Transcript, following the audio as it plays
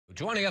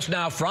Joining us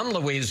now from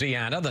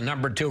Louisiana, the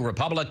 #2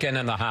 Republican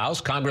in the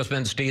House,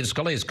 Congressman Steve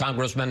Scalise.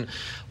 Congressman,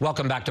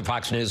 welcome back to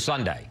Fox News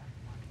Sunday.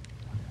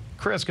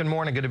 Chris, good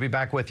morning. Good to be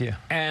back with you.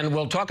 And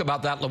we'll talk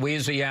about that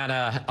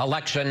Louisiana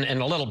election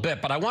in a little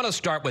bit, but I want to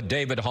start with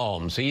David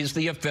Holmes. He's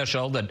the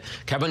official that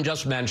Kevin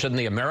just mentioned,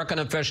 the American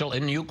official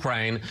in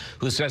Ukraine,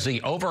 who says he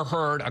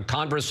overheard a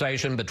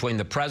conversation between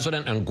the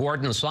president and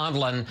Gordon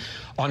Sondland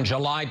on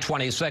July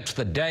 26th,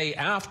 the day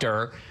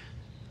after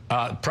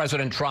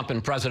President Trump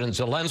and President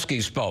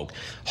Zelensky spoke.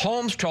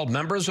 Holmes told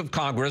members of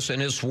Congress in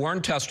his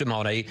sworn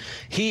testimony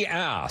he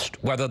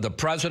asked whether the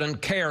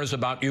president cares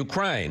about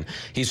Ukraine.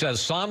 He says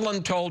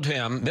Sondland told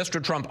him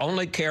Mr. Trump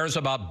only cares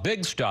about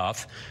big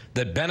stuff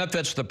that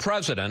benefits the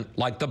president,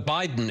 like the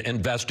Biden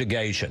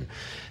investigation.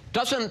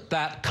 Doesn't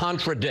that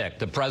contradict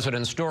the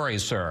president's story,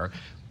 sir?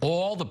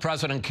 All the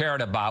president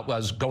cared about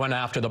was going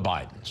after the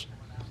Bidens.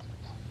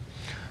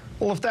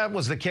 Well, if that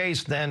was the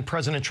case, then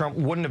President Trump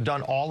wouldn't have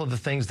done all of the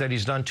things that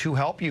he's done to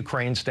help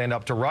Ukraine stand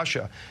up to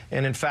Russia.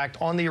 And in fact,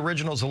 on the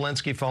original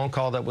Zelensky phone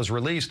call that was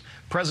released,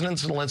 President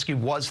Zelensky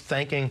was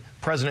thanking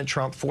President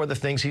Trump for the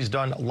things he's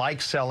done, like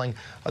selling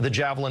the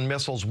Javelin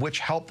missiles, which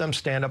helped them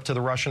stand up to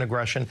the Russian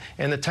aggression,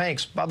 and the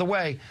tanks. By the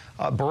way,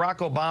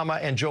 Barack Obama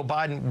and Joe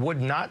Biden would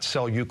not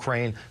sell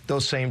Ukraine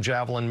those same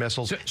Javelin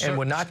missiles and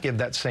would not give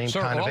that same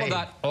kind of aid.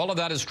 All of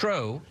that is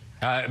true.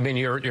 I mean,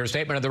 your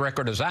statement of the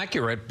record is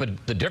accurate,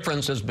 but the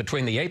difference is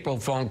between the April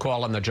phone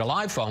call and the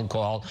July phone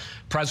call,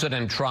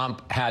 President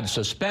Trump had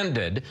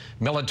suspended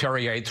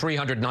military aid,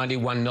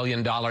 $391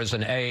 million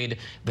in aid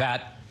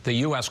that the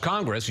U.S.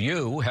 Congress,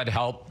 you, had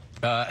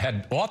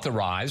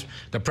authorized.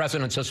 The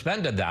president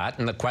suspended that,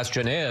 and the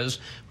question is,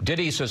 did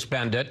he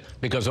suspend it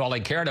because all he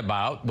cared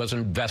about was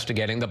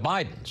investigating the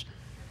Bidens?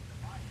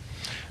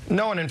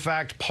 No, and in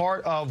fact,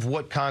 part of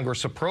what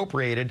Congress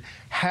appropriated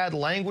had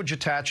language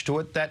attached to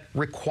it that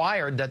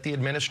required that the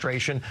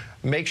administration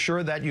make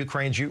sure that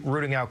Ukraine's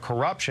rooting out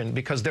corruption,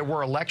 because there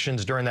were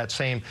elections during that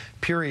same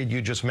period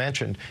you just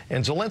mentioned.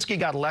 And Zelensky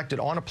got elected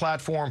on a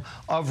platform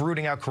of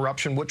rooting out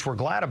corruption, which we're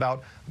glad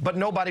about, but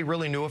nobody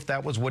really knew if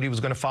that was what he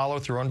was going to follow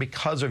through on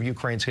because of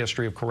Ukraine's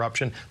history of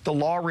corruption. The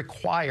law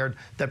required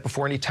that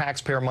before any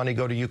taxpayer money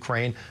go to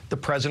Ukraine, the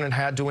president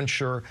had to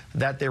ensure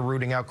that they're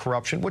rooting out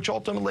corruption, which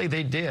ultimately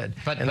they did.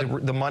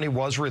 And the money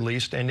was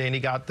released, and he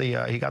got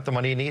the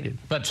money he needed.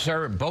 But,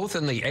 sir, both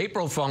in the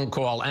April phone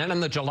call and in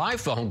the July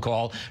phone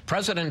call,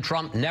 President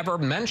Trump never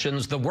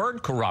mentions the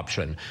word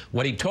corruption.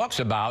 What he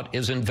talks about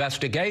is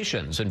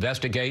investigations of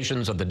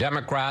the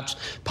Democrats,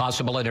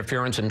 possible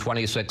interference in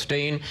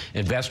 2016,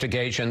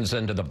 investigations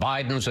into the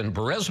Bidens and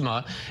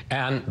Burisma,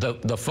 and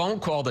the phone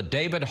call that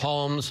David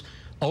Holmes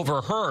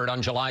overheard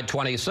on July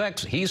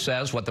 26, he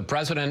says what the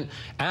president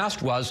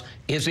asked was,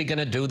 is he going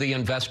to do the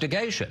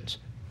investigations?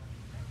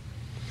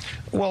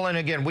 Well, and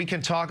again, we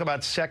can talk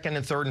about second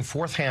and third and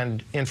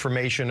fourth-hand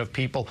information of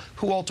people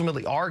who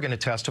ultimately are going to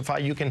testify.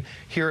 You can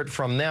hear it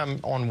from them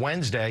on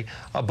Wednesday.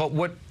 But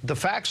what the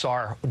facts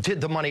are,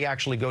 did the money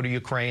actually go to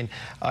Ukraine?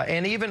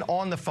 And even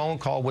on the phone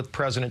call with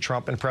President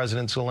Trump and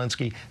President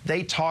Zelensky,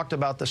 they talked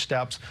about the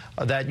steps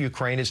that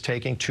Ukraine is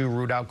taking to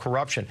root out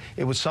corruption.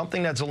 It was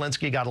something that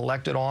Zelensky got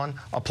elected on,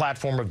 a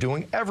platform of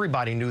doing.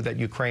 Everybody knew that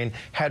Ukraine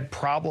had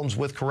problems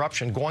with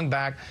corruption, going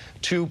back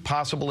to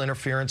possible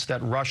interference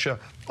that Russia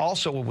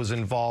also was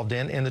involved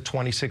in the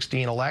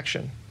 2016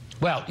 election.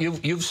 Well,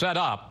 you've set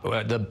up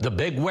the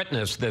big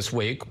witness this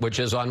week, which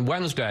is on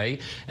Wednesday.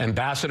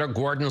 Ambassador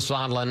Gordon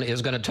Sondland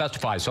is going to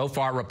testify. So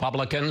far,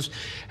 Republicans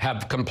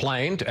have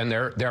complained, and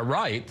they're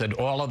right, that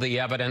all of the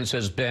evidence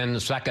has been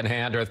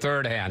secondhand or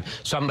thirdhand.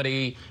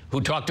 Somebody who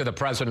talked to the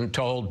president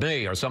told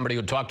me, or somebody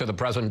who talked to the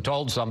president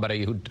told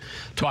somebody who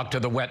talked to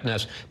the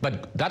witness.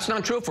 But that's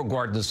not true for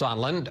Gordon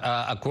Sondland.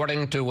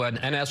 According to an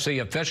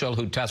NSC official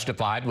who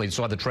testified, we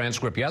saw the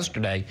transcript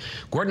yesterday,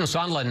 Gordon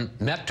Sondland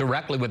met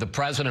directly with the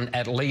president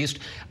at least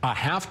a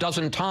half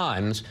dozen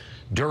times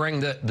during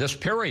this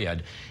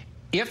period.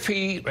 If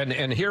he,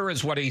 and here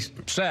is what he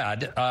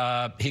said,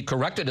 he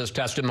corrected his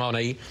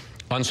testimony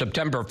on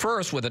September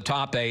 1st with a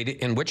top aide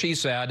in which he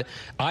said,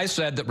 I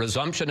said that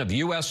resumption of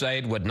U.S.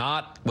 aid would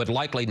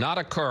likely not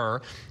occur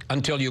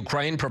until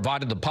Ukraine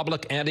provided the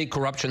public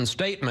anti-corruption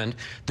statement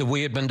that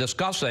we had been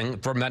discussing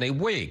for many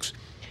weeks.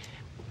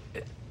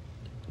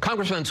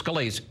 Congressman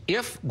Scalise,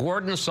 if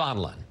Gordon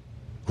Sondland,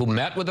 who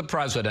met with the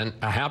president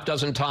a half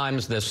dozen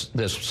times this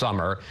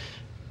summer,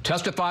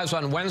 testifies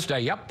on Wednesday,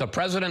 yep, the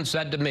president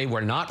said to me,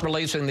 we're not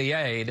releasing the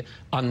aid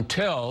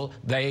until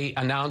they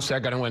announce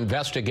they're going to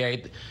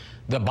investigate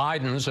the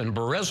Bidens and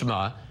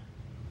Burisma,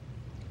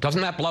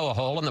 doesn't that blow a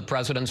hole in the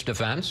president's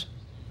defense?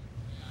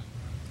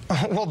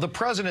 Well, the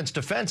president's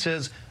defense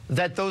is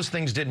that those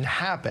things didn't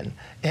happen.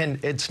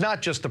 And it's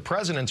not just the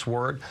president's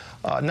word.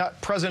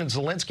 President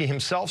Zelensky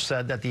himself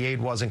said that the aid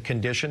wasn't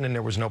conditioned and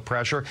there was no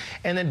pressure.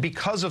 And then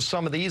because of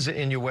some of these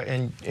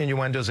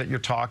innuendos that you're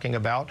talking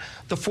about,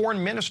 the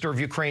foreign minister of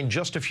Ukraine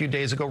just a few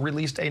days ago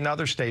released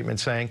another statement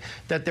saying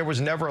that there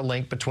was never a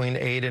link between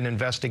aid and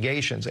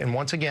investigations. And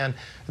once again,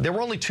 there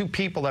were only two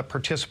people that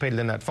participated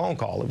in that phone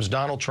call. It was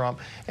Donald Trump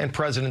and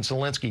President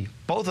Zelensky.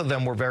 Both of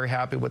them were very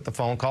happy with the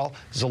phone call.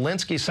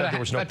 Zelensky said there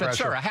was no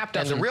pressure. Sir,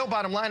 and the real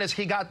bottom line is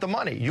he got the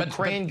money.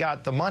 Ukraine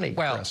got the money,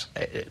 well, Chris.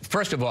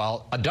 First of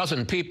all, a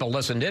dozen people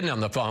listened in on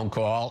the phone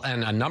call,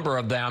 and a number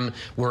of them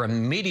were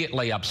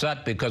immediately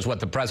upset because what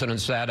the president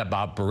said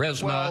about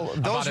Burisma. Well,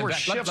 those were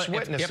Schiff's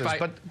witnesses.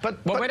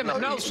 Well, wait a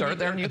minute. No, sir.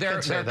 They're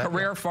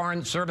career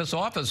Foreign Service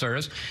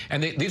officers,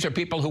 and these are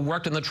people who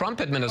worked in the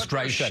Trump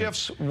administration.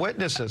 Schiff's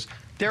witnesses.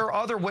 There are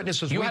other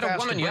witnesses. You had a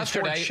woman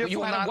yesterday.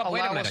 You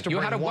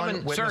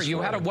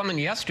had a woman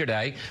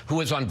yesterday who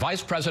was on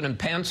Vice President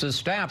Pence's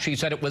staff. She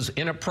said it was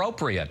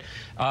inappropriate.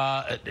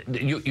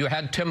 You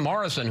had Tim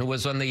Morrison, who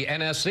was on the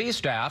NSC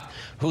staff,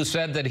 who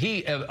said that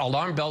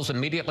alarm bells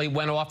immediately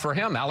went off for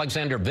him.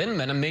 Alexander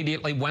Vindman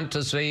immediately went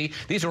to see.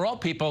 These are all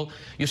people,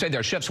 you say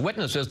they're Schiff's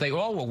witnesses. They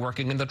all were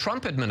working in the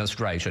Trump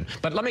administration.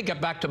 But let me get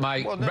back to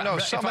my... Well, no,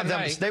 some of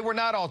them, they were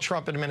not all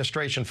Trump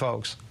administration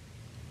folks.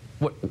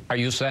 What, are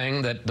you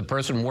saying that the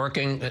person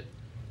working,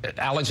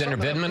 Alexander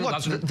Vindman,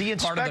 wasn't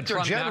part of the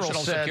Trump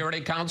National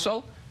Security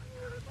Council?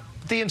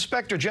 The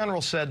Inspector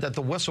General said that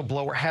the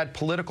whistleblower had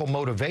political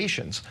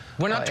motivations.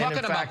 We're not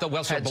talking about the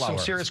whistleblower. Had some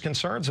serious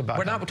concerns about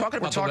We're not talking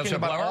about the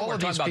whistleblower. We're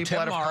talking about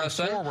Tim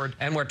Morrison,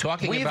 and we're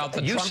talking about the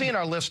Trump... You've seen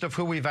our list of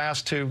who we've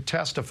asked to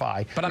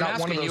testify. But I'm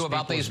asking you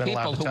about these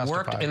people who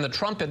worked in the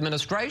Trump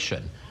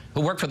administration, who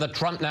worked for the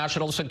Trump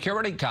National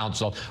Security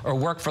Council, or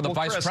worked for the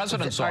Vice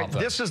President's office.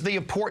 This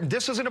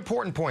is an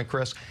important point,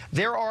 Chris.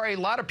 There are a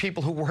lot of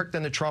people who worked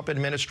in the Trump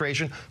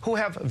administration who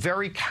have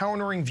very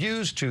countering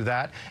views to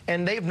that,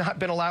 and they've not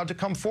been allowed to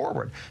come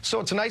forward. So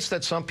it's nice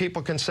that some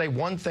people can say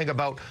one thing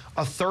about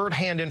a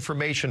third-hand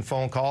information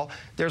phone call.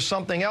 There's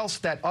something else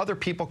that other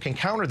people can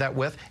counter that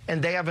with,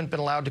 and they haven't been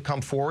allowed to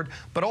come forward.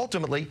 But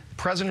ultimately,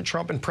 President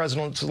Trump and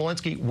President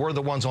Zelensky were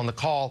the ones on the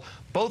call.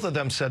 Both of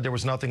them said there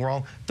was nothing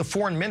wrong. The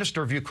foreign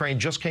minister of Ukraine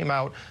just came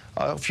out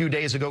a few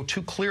days ago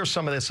to clear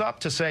some of this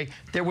up, to say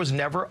there was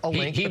never a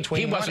link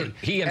between money.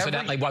 He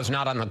incidentally was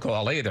not on the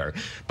call either.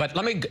 But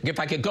let me, if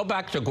I could go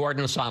back to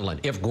Gordon Sondland.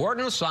 If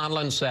Gordon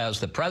Sondland says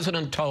the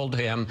president told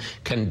him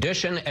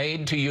condition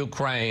aid to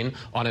Ukraine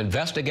on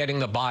investigating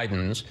the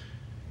Bidens,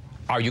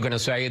 are you going to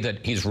say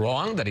that he's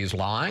wrong, that he's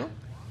lying?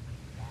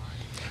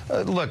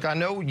 Look, I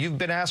know you've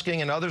been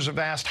asking and others have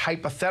asked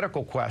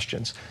hypothetical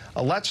questions.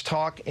 Let's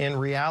talk in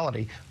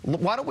reality.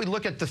 Why don't we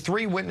look at the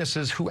three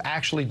witnesses who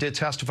actually did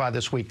testify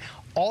this week?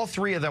 All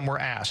three of them were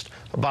asked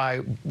by,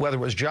 whether it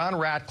was John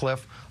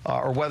Ratcliffe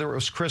or whether it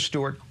was Chris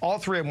Stewart, all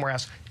three of them were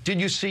asked, did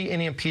you see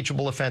any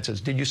impeachable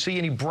offenses? Did you see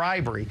any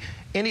bribery?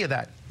 Any of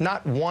that?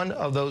 Not one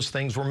of those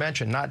things were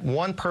mentioned. Not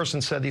one person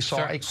said he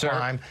saw a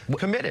crime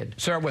committed.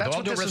 Sir, with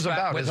all due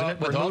respect,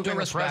 with all due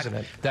respect,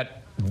 that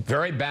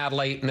very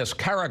badly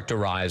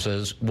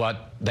mischaracterizes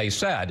what they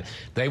said.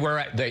 They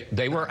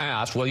were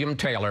asked, William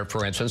Taylor,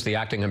 for instance, the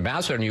acting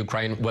ambassador in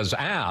Ukraine, was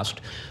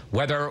asked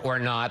whether or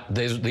not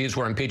these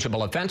were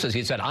impeachable offenses.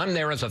 He said, I'm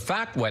there as a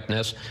fact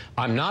witness.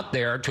 I'm not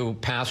there to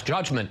pass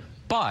judgment.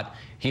 But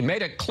he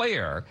made it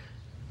clear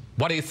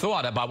what he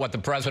thought about what the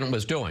president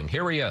was doing.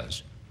 Here he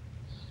is.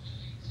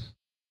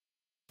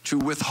 To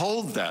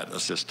withhold that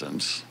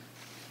assistance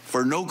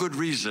for no good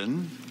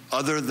reason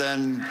other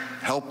than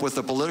help with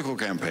the political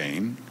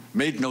campaign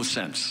made no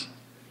sense.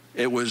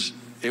 It was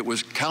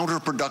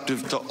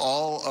counterproductive to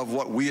all of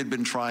what we had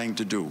been trying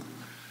to do.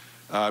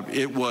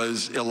 It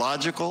was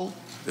illogical.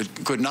 It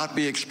could not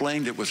be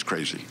explained. It was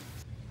crazy.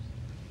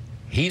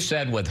 He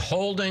said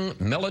withholding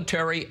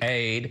military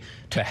aid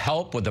to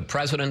help with the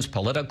president's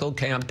political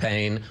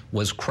campaign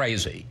was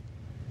crazy.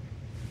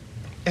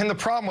 And the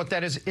problem with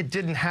that is it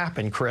didn't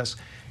happen, Chris.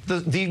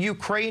 The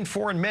Ukraine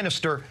foreign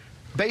minister,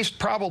 based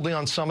probably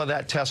on some of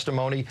that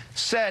testimony,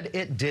 said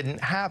it didn't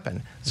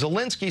happen.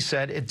 Zelensky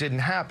said it didn't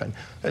happen.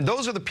 And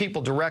those are the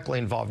people directly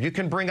involved. You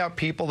can bring out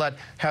people that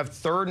have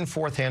third and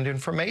fourth-hand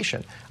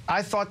information.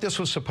 I thought this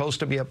was supposed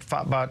to be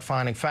about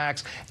finding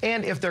facts.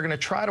 And if they're going to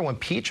try to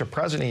impeach a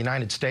president of the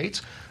United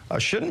States,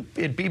 shouldn't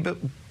it be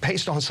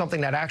based on something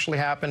that actually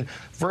happened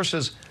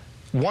versus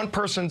one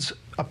person's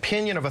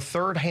opinion of a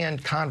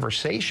third-hand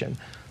conversation?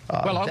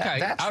 Well, okay.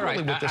 That's all right.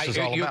 Really what this is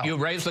all about. You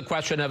raised the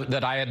question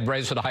that I had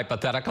raised, a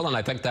hypothetical, and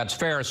I think that's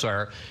fair,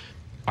 sir.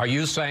 Are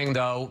you saying,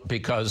 though,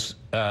 because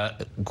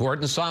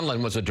Gordon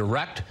Sondland was a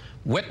direct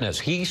witness,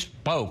 he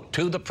spoke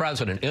to the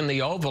president in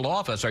the Oval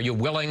Office, are you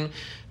willing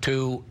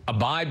to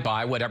abide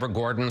by whatever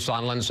Gordon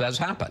Sondland says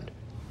happened?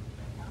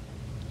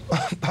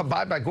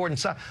 abide by Gordon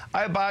Sondland.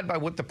 I abide by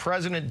what the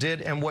president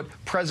did and what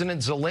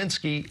President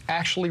Zelensky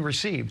actually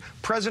received.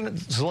 President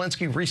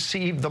Zelensky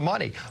received the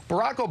money.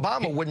 Barack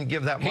Obama wouldn't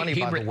give that money,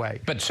 by the way.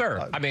 But,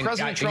 sir, I mean,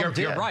 President Trump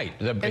you're right.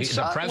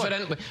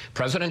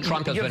 President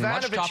Trump has been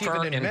much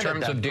tougher in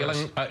terms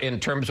of in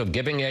terms of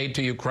giving aid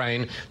to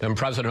Ukraine than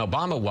President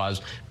Obama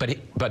was.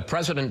 But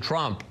President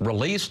Trump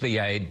released the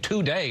aid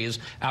 2 days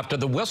after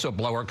the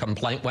whistleblower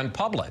complaint went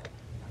public.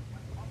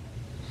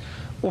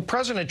 Well,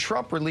 President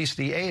Trump released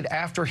the aid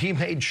after he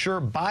made sure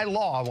by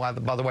law,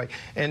 by the way,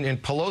 and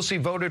Pelosi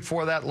voted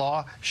for that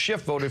law,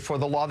 Schiff voted for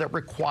the law that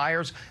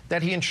requires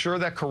that he ensure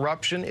that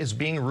corruption is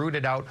being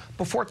rooted out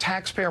before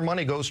taxpayer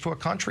money goes to a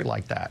country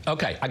like that.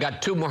 Okay, I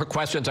got 2 more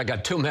questions. I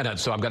got 2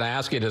 minutes, so I'm going to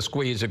ask you to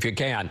squeeze if you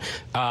can.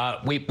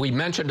 We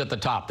mentioned at the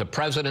top the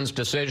president's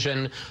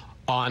decision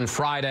on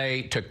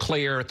Friday to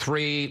clear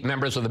 3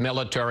 members of the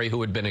military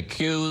who had been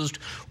accused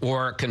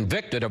or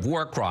convicted of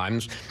war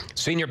crimes.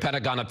 Senior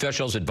Pentagon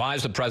officials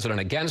advised the president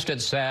against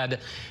it,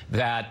 said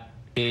that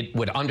it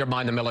would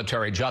undermine the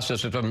military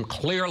justice system.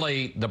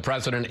 Clearly, the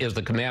president is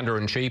the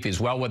commander-in-chief.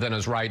 He's well within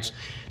his rights.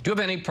 Do you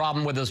have any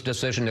problem with his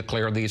decision to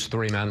clear these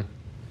 3 men?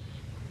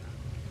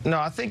 No,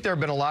 I think there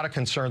have been a lot of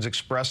concerns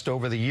expressed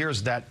over the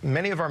years that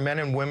many of our men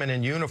and women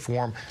in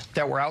uniform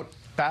that were out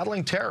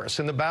battling terrorists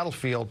in the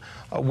battlefield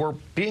were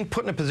being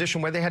put in a position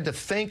where they had to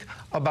think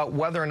about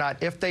whether or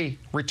not, if they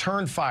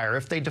returned fire,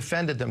 if they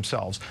defended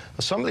themselves.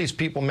 Some of these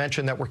people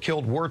mentioned that were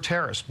killed were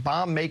terrorists,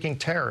 bomb-making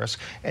terrorists,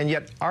 and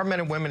yet our men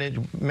and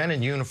women, men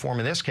in uniform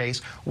in this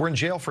case, were in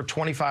jail for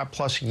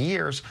 25+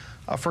 years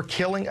for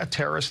killing a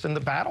terrorist in the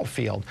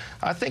battlefield.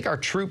 I think our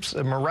troops'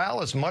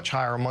 morale is much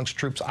higher amongst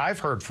troops I've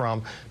heard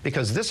from,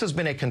 because this has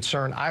been a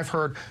concern I've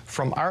heard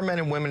from our men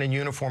and women in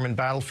uniform in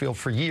battlefield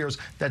for years,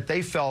 that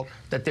they felt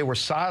that they were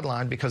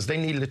sidelined because they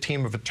needed a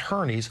team of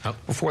attorneys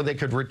before they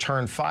could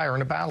return fire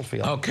in a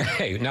battlefield.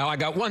 Okay, now I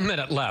got 1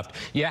 minute left.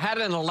 You had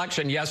an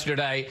election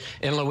yesterday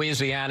in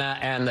Louisiana,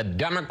 and the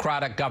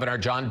Democratic governor,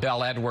 John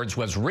Bel Edwards,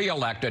 was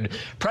reelected.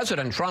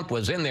 President Trump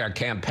was in there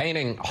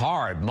campaigning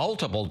hard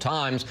multiple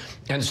times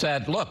and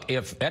said, look,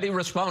 if Eddie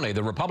Rispone,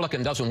 the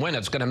Republican, doesn't win,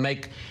 it's going to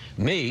make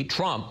me,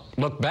 Trump,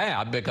 look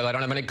bad because I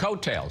don't have any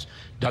coattails.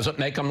 Does it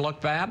make him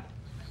look bad?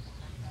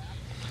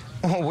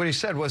 Well, what he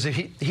said was that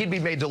he'd be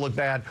made to look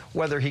bad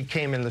whether he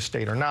came in the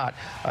state or not.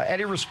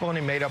 Eddie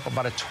Rispone made up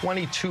about a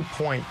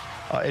 22-point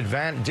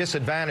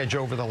disadvantage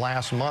over the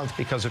last month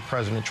because of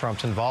President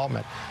Trump's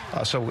involvement.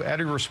 So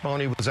Eddie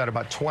Rispone was at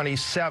about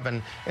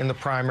 27 in the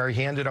primary.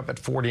 He ended up at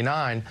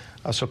 49.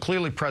 So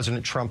clearly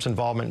President Trump's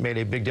involvement made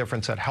a big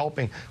difference at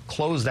helping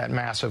close that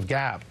massive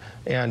gap.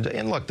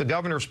 And look, the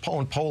governor's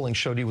polling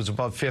showed he was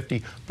above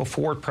 50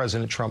 before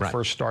President Trump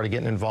first started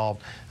getting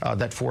involved.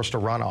 That forced a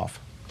runoff.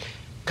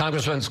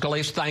 Congressman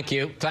Scalise, thank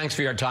you. Thanks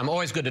for your time.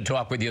 Always good to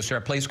talk with you, sir.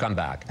 Please come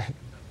back.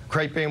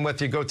 Great being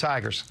with you. Go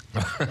Tigers.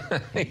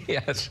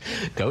 Yes,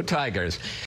 go Tigers.